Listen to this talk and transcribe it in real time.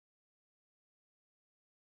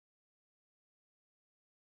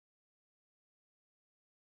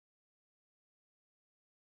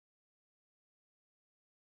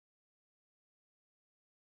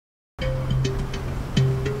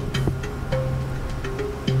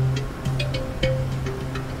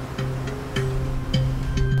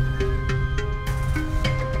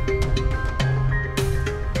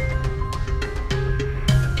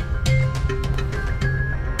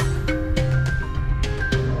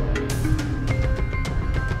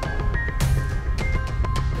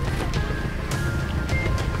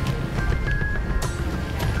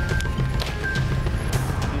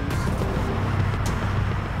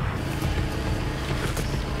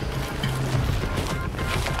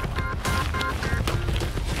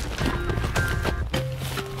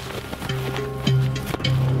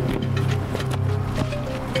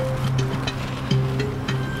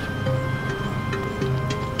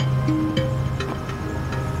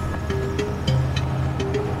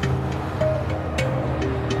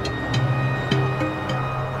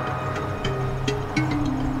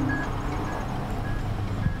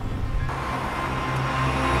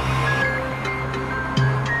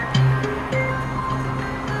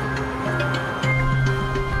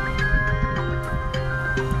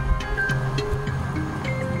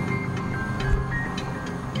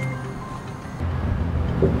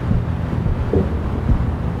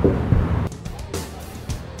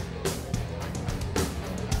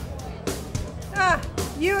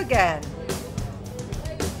again.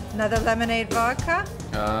 Another lemonade vodka?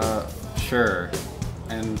 Sure.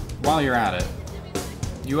 And while you're at it,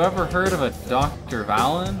 you ever heard of a Dr.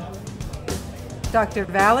 Valen? Dr.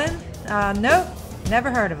 Valen? Nope,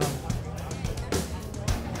 never heard of him.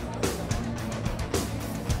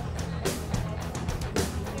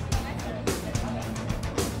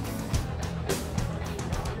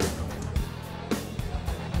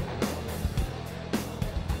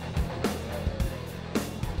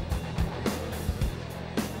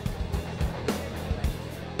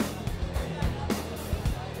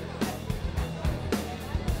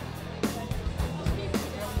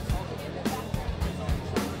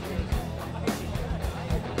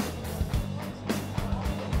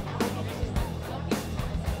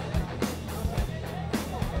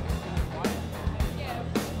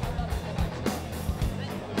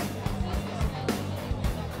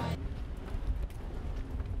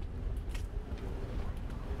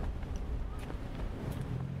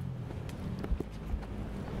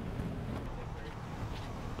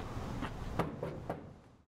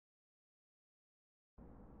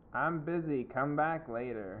 I'm busy. Come back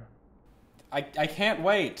later. I can't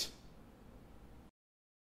wait.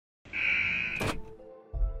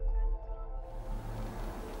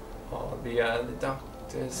 All the other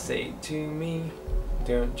doctors say to me,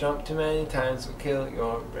 don't jump too many times, will kill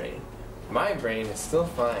your brain. My brain is still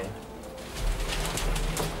fine.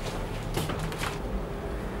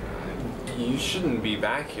 You shouldn't be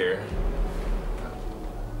back here.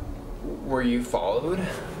 Were you followed?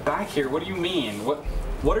 Back here? What do you mean?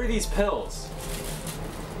 What are these pills?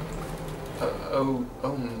 Oh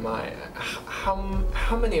my.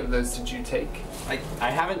 How many of those did you take?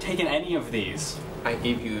 I haven't taken any of these. I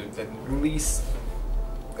gave you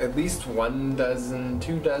at least 1 dozen,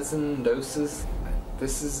 2 dozen doses.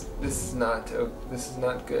 This is not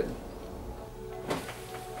good.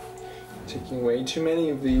 Taking way too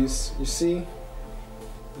many of these. You see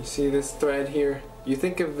this thread here? You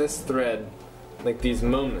think of this thread like these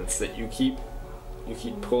moments that you keep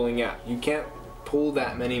pulling out. You can't pull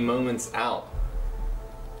that many moments out.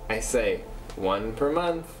 I say 1 per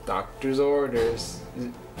month, doctor's orders.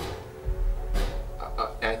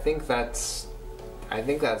 I think that's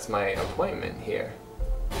my appointment here.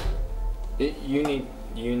 You need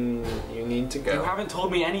to go. You haven't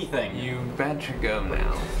told me anything. You better go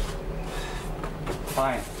now.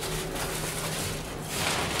 Fine.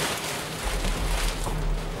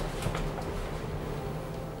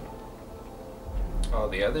 All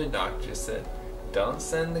the other doctors said, don't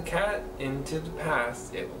send the cat into the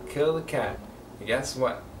past, it will kill the cat. And guess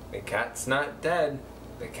what? The cat's not dead.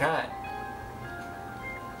 The cat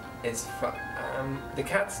is the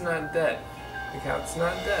cat's not dead. The cat's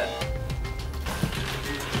not dead.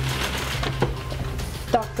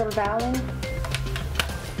 Dr. Valen,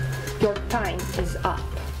 your time is up.